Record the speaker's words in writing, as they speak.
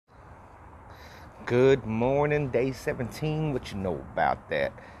Good morning, day 17. What you know about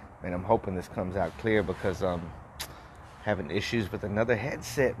that? Man, I'm hoping this comes out clear because I'm having issues with another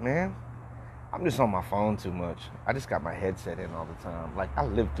headset, man. I'm just on my phone too much. I just got my headset in all the time. Like, I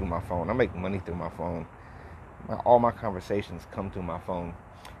live through my phone. I make money through my phone. All my conversations come through my phone.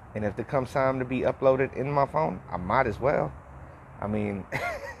 And if there comes time to be uploaded in my phone, I might as well. I mean,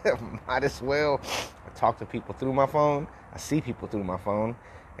 might as well. I talk to people through my phone. I see people through my phone.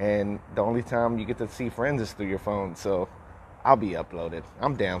 And the only time you get to see friends is through your phone. So I'll be uploaded.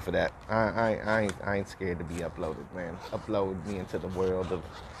 I'm down for that. I ain't scared to be uploaded, man. Upload me into the world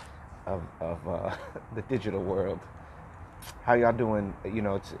of the digital world. How y'all doing? You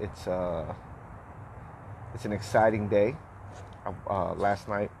know, it's an exciting day. Last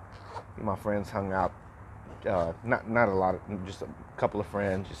night, my friends hung out. Not a lot, just a couple of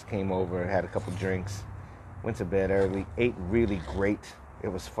friends just came over, had a couple drinks, went to bed early, ate really great.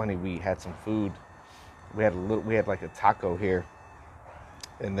 It was funny. We had some food. We had like a taco here,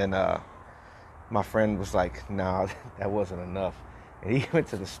 and then my friend was like, "Nah, that wasn't enough," and he went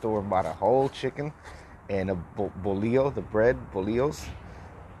to the store and bought a whole chicken and a bolillo, the bread bolillos.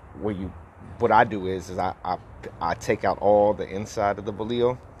 What I do is I take out all the inside of the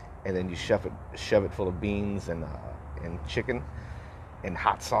bolillo, and then you shove it full of beans and chicken and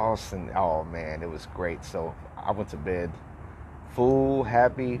hot sauce, and oh man, it was great. So I went to bed full,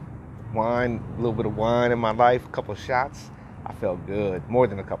 happy, wine, a little bit of wine in my life, a couple of shots. I felt good, more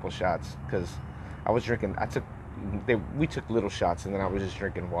than a couple of shots, because I was drinking. We took little shots, and then I was just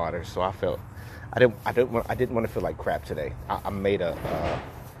drinking water. So I didn't want to feel like crap today. I made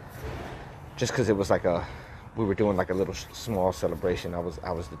just because it was we were doing like a little small celebration. I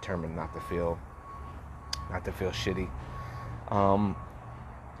was determined not to feel shitty.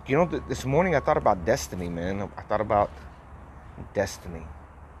 This morning I thought about destiny, man. I thought about destiny,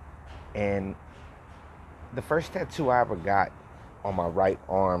 and the first tattoo I ever got on my right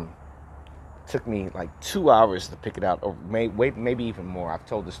arm took me like 2 hours to pick it out, or maybe even more. I've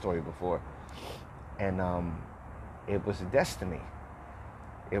told this story before, and it was a destiny.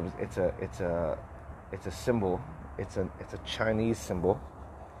 It's a symbol. It's a Chinese symbol.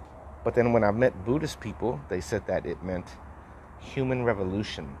 But then when I met Buddhist people, they said that it meant human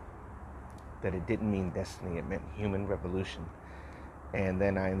revolution. That it didn't mean destiny, it meant human revolution. And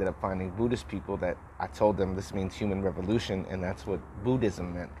then I ended up finding Buddhist people that I told them this means human revolution, and that's what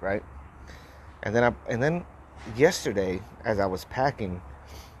Buddhism meant, right? And then yesterday, as I was packing,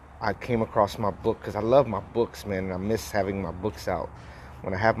 I came across my book, because I love my books, man, and I miss having my books out.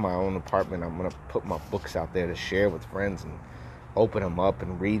 When I have my own apartment, I'm going to put my books out there to share with friends and open them up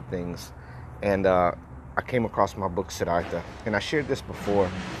and read things. And I came across my book, Siddhartha, and I shared this before.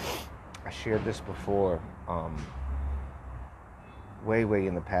 Way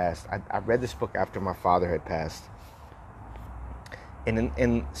in the past. I read this book after my father had passed.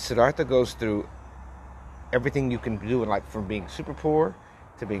 And Siddhartha goes through everything you can do in life, from being super poor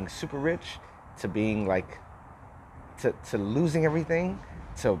to being super rich to being like to losing everything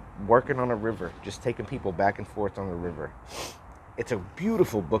to working on a river, just taking people back and forth on the river. It's a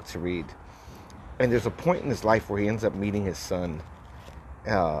beautiful book to read. And there's a point in his life where he ends up meeting his son.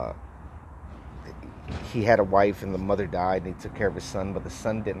 He had a wife, and the mother died, and he took care of his son, but the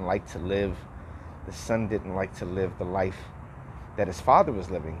son didn't like to live. The son didn't like to live the life that his father was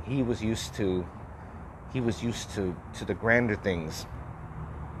living. He was used to the grander things.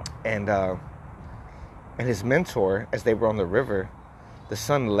 And his mentor, as they were on the river, the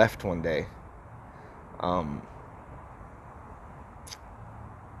son left one day.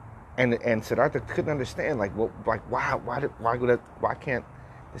 And Siddhartha couldn't understand, why can't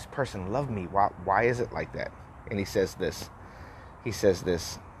this person love me? Why is it like that? And he says this.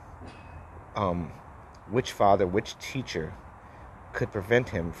 Which father, which teacher could prevent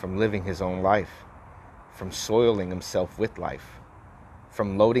him from living his own life, from soiling himself with life,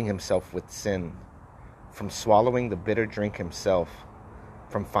 from loading himself with sin, from swallowing the bitter drink himself,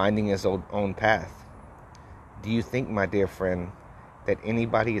 from finding his own path? Do you think, my dear friend, that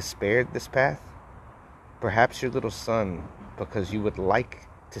anybody is spared this path? Perhaps your little son, because you would like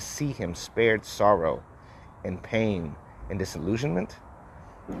to see him spared sorrow and pain and disillusionment?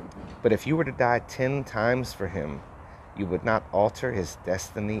 But if you were to die 10 times for him, you would not alter his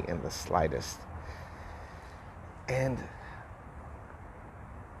destiny in the slightest. And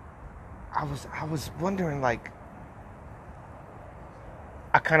I was wondering, I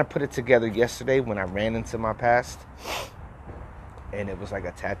kind of put it together yesterday when I ran into my past, and it was like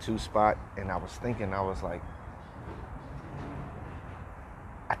a tattoo spot, and I was like,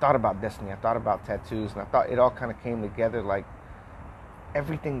 I thought about destiny, I thought about tattoos, and I thought it all kind of came together, like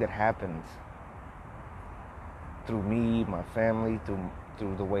everything that happens through me, my family,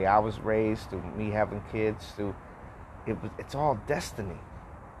 through the way I was raised, through me having kids, it's all destiny.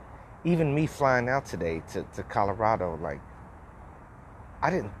 Even me flying out today to Colorado, like, I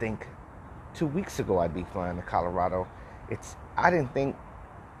didn't think 2 weeks ago I'd be flying to Colorado. I didn't think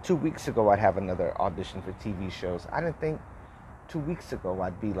 2 weeks ago I'd have another audition for TV shows. I didn't think 2 weeks ago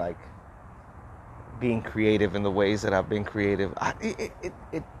I'd be like being creative in the ways that I've been creative.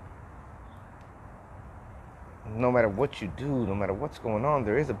 No matter what you do, no matter what's going on,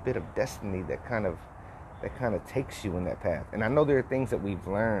 there is a bit of destiny that kind of takes you in that path. And I know there are things that we've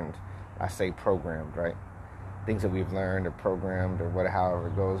learned. I say programmed, right? Things that we've learned or programmed or whatever, however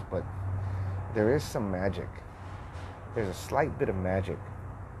it goes. But there is some magic. There's a slight bit of magic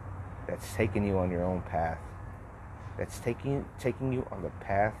that's taking you on your own path. That's taking you on the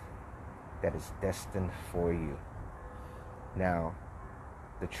path that is destined for you. Now,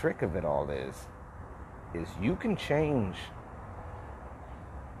 the trick of it all is you can change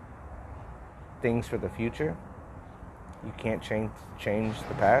things for the future. You can't change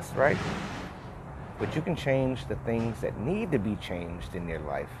the past, right? But you can change the things that need to be changed in your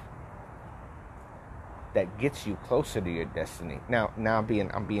life that gets you closer to your destiny. Now I'm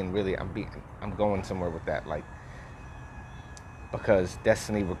going somewhere with that, like, because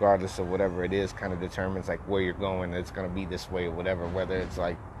destiny, regardless of whatever it is, kind of determines like where you're going. It's going to be this way or whatever, whether it's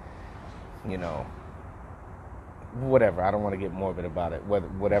like, whatever. I don't want to get morbid about it,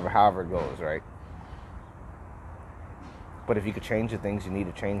 whatever, however it goes, right? But if you could change the things you need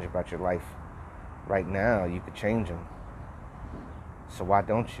to change about your life right now, you could change them. So why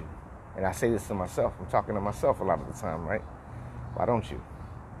don't you? And I say this to myself. I'm talking to myself a lot of the time, right? Why don't you?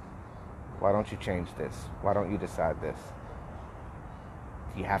 Why don't you change this? Why don't you decide this?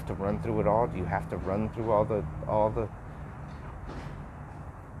 Do you have to run through it all? Do you have to run through all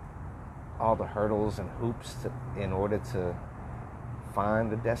the hurdles and hoops in order to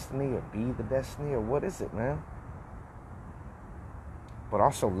find the destiny or be the destiny, or what is it, man? But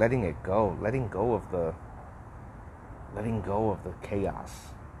also letting go of the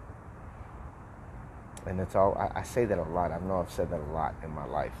chaos. And it's all, I say that a lot. I know I've said that a lot in my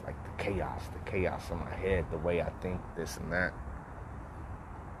life, like the chaos in my head, the way I think this and that.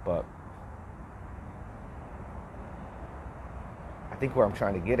 But I think where I'm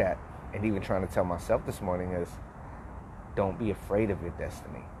trying to get at, and even trying to tell myself this morning, is don't be afraid of your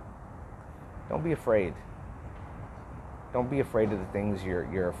destiny. Don't be afraid. Don't be afraid of the things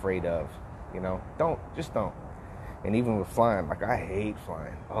you're afraid of. Don't. And even with flying, like, I hate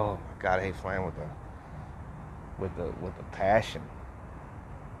flying. Oh my God, I hate flying with a passion.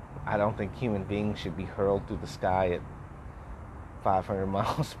 I don't think human beings should be hurled through the sky at 500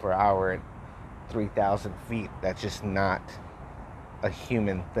 miles per hour at 3,000 feet. That's just not a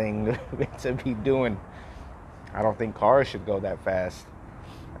human thing to be doing. I don't think cars should go that fast.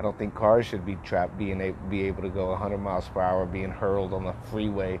 I don't think cars should be trapped, be able to go 100 miles per hour, being hurled on the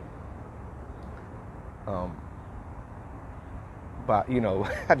freeway. But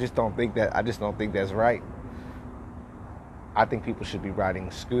I just don't think that's right. I think people should be riding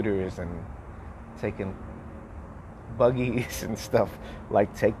scooters and taking buggies and stuff.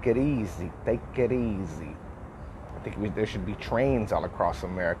 Like, take it easy. I think there should be trains all across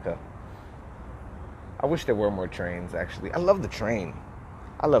America. I wish there were more trains, actually. I love the train.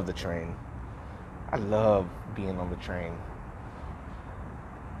 I love being on the train.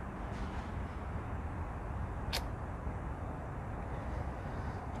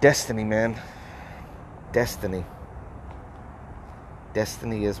 Destiny, man. Destiny.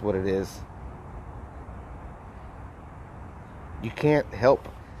 Destiny is what it is. You can't help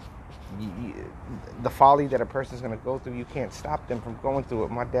the folly that a person's going to go through. You can't stop them from going through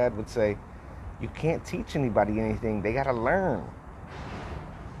it. My dad would say, you can't teach anybody anything. They got to learn.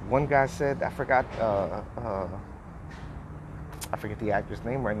 One guy said, I forget the actor's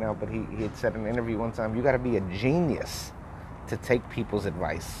name right now, but he had said in an interview one time, you got to be a genius to take people's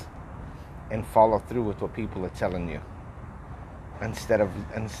advice and follow through with what people are telling you, instead of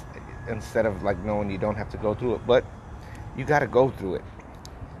like knowing you don't have to go through it. But you got to go through it.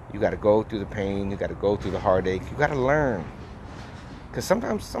 You got to go through the pain. You got to go through the heartache. You got to learn, because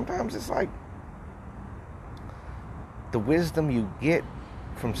sometimes it's like the wisdom you get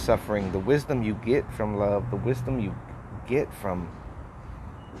from suffering, the wisdom you get from love, the wisdom you get from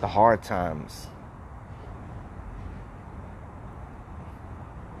the hard times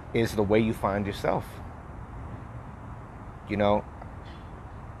is the way you find yourself.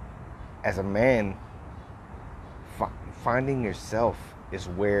 As a man, finding yourself is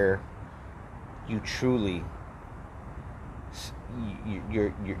where you truly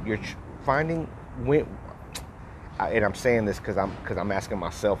you're finding when. and I'm saying this because I'm asking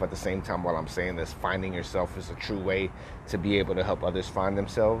myself at the same time while I'm saying this. Finding yourself is a true way to be able to help others find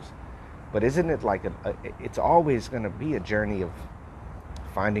themselves. But isn't it like it's always going to be a journey of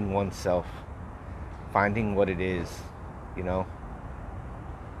finding oneself, finding what it is, you know,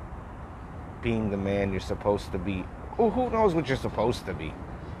 being the man you're supposed to be. Oh, who knows what you're supposed to be,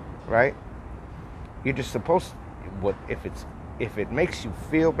 right? You're just supposed. What if it makes you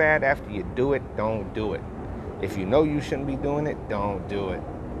feel bad after you do it? Don't do it. If you know you shouldn't be doing it, don't do it.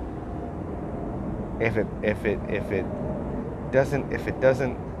 If it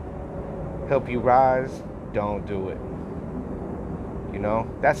doesn't help you rise, don't do it. You know,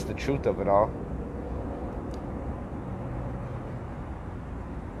 that's the truth of it all.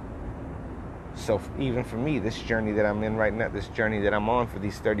 So even for me, this journey that I'm in right now, this journey that I'm on for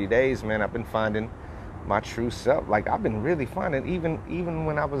these 30 days, man, I've been finding my true self. Like, I've been really finding, even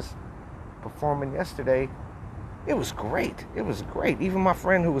when I was performing yesterday, it was great. It was great. Even my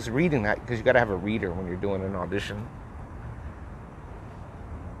friend who was reading that, because you got to have a reader when you're doing an audition,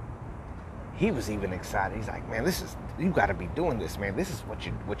 he was even excited. He's like, man, you got to be doing this, man. This is what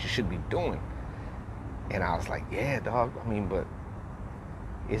you should be doing. And I was like, yeah, dog. I mean, but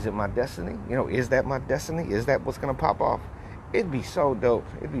is it my destiny? You know, is that my destiny? Is that what's going to pop off? It'd be so dope.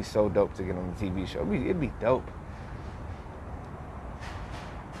 It'd be so dope to get on the TV show. It'd be dope.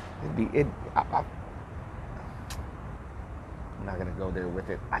 I'm not going to go there with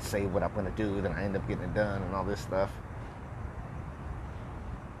it. I say what I'm going to do, then I end up getting it done and all this stuff.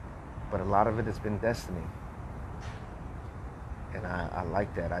 But a lot of it has been destiny. And I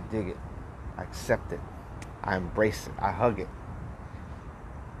like that. I dig it. I accept it. I embrace it. I hug it.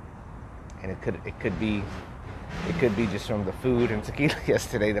 And it could be just from the food and tequila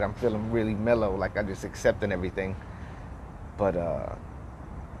yesterday that I'm feeling really mellow, like I just accepting everything. But I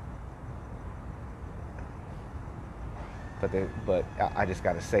just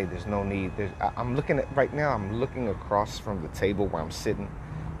gotta say, there's no need. I'm looking at right now. I'm looking across from the table where I'm sitting.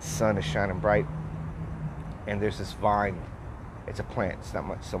 The sun is shining bright, and there's this vine. It's a plant. It's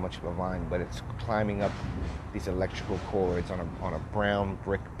not so much of a vine, but it's climbing up these electrical cords on a brown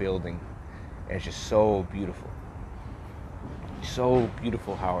brick building, and it's just so beautiful. So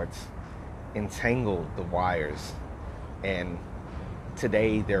beautiful how it's entangled the wires, and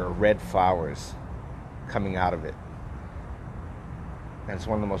today there are red flowers coming out of it. And it's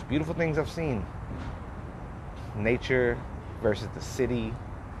one of the most beautiful things I've seen. Nature versus the city.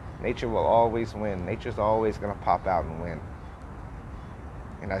 Nature will always win. Nature's always going to pop out and win.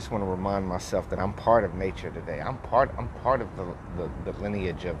 And I just want to remind myself that I'm part of nature today. I'm part of the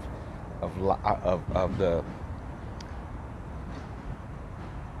lineage of the.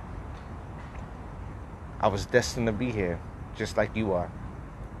 I was destined to be here, just like you are.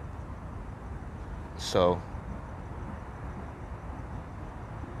 So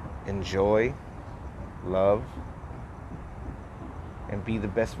enjoy, love, and be the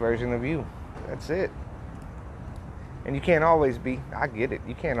best version of you. That's it. And you can't always be. I get it.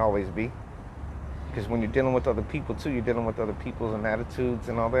 You can't always be. Because when you're dealing with other people too, you're dealing with other people's and attitudes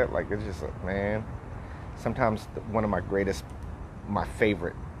and all that. Like, it's just like, man. Sometimes one of my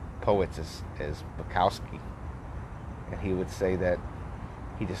favorite poets is Bukowski. And he would say that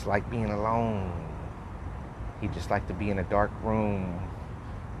he just liked being alone. He just liked to be in a dark room,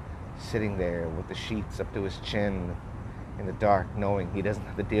 sitting there with the sheets up to his chin in the dark, knowing he doesn't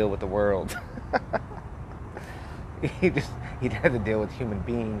have to deal with the world. He'd have to deal with human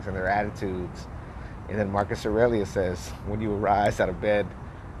beings and their attitudes. And then Marcus Aurelius says, when you arise out of bed,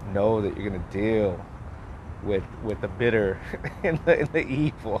 know that you're going to deal with the bitter and the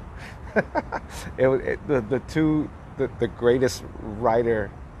evil. The greatest writer,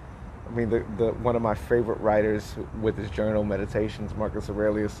 I mean, the one of my favorite writers with his journal Meditations, Marcus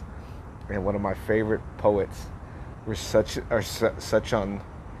Aurelius, and one of my favorite poets are such on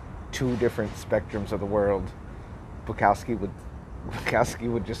two different spectrums of the world. Bukowski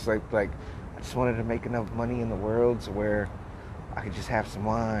would just like I just wanted to make enough money in the world to where I could just have some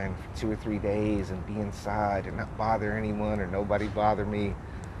wine for 2 or 3 days and be inside and not bother anyone or nobody bother me.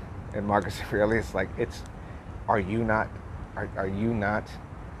 And Marcus Aurelius, like, are you not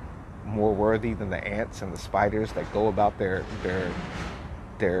more worthy than the ants and the spiders that go about their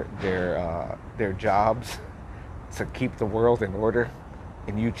jobs to keep the world in order,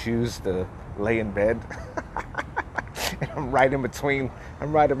 and you choose to lay in bed? And I'm right in between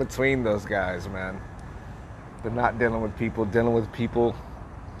those guys, man. But not dealing with people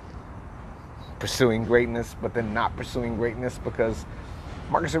pursuing greatness, but then not pursuing greatness, because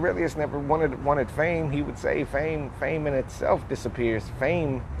Marcus Aurelius never wanted fame. He would say fame in itself disappears.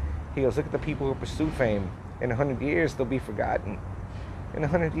 Fame, he goes, look at the people who pursue fame. In 100 years, they'll be forgotten. In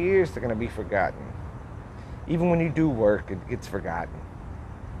 100 years, they're going to be forgotten. Even when you do work, it gets forgotten.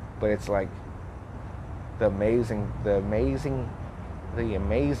 But it's like the amazingness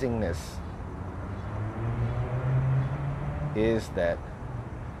is that,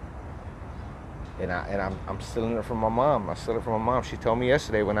 and I'm stealing it from my mom. I stole it from my mom. She told me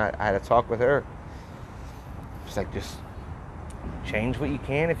yesterday when I had a talk with her. It's like, just change what you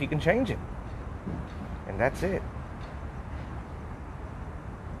can if you can change it, and that's it.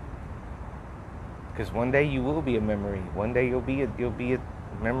 Because one day you will be a memory. One day you'll be a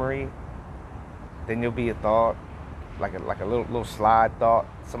memory. Then you'll be a thought, like a little slide thought.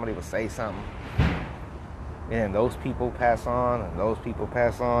 Somebody will say something, and those people pass on, and those people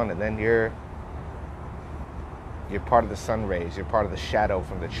pass on, and then you're part of the sun rays. You're part of the shadow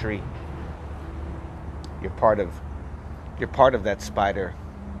from the tree. You're part of that spider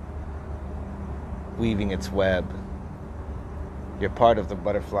weaving its web. You're part of the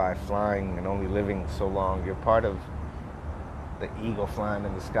butterfly flying and only living so long. You're part of the eagle flying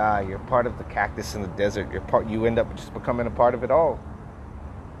in the sky. You're part of the cactus in the desert. You end up just becoming a part of it all.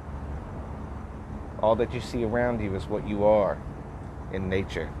 All that you see around you is what you are in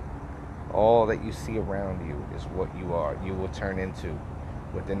nature. All that you see around you is what you are. You will turn into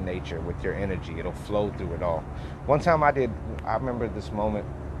within nature with your energy. It'll flow through it all. One time I remember this moment.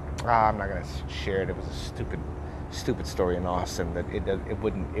 I'm not gonna share it. It was a stupid story in Austin that it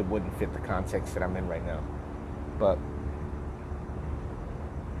wouldn't fit the context that I'm in right now. But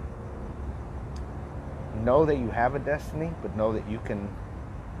know that you have a destiny, but know that you can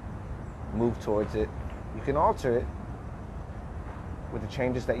move towards it. You can alter it with the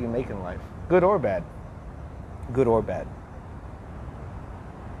changes that you make in life, good or bad. Good or bad.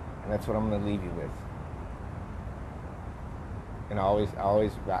 And that's what I'm going to leave you with. And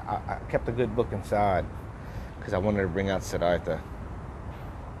I kept a good book inside because I wanted to bring out Siddhartha.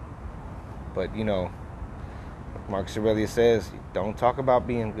 But, Marcus Aurelius says, don't talk about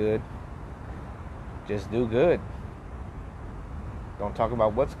being good. Just do good. Don't talk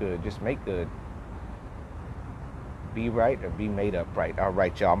about what's good. Just make good. Be right or be made up right. All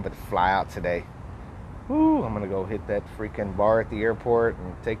right, y'all. I'm going to fly out today. Woo, I'm going to go hit that freaking bar at the airport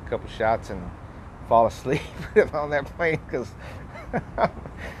and take a couple shots and fall asleep on that plane because,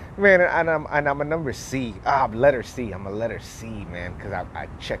 man, and I'm a number C. Letter C. I'm a letter C, man, because I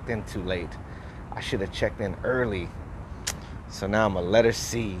checked in too late. I should have checked in early. So now I'm a letter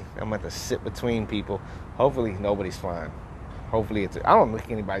C. I'm going to have to sit between people. Hopefully nobody's flying. Hopefully I don't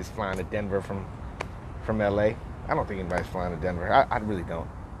think anybody's flying to Denver from LA. I don't think anybody's flying to Denver. I really don't.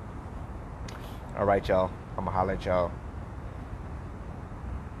 All right, y'all. I'm going to holler at y'all.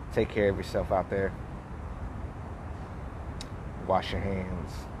 Take care of yourself out there. Wash your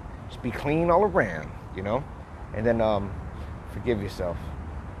hands. Just be clean all around, And then forgive yourself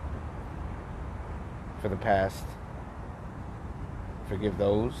for the past. Forgive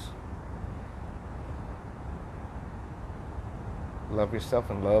those. Love yourself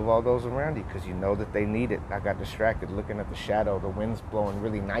and love all those around you because you know that they need it. I got distracted looking at the shadow. The wind's blowing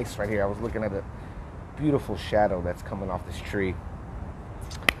really nice right here. I was looking at a beautiful shadow that's coming off this tree.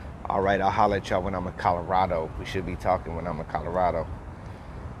 All right, I'll holler at y'all when I'm in Colorado. We should be talking when I'm in Colorado.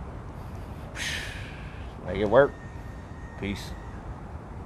 Make it work. Peace.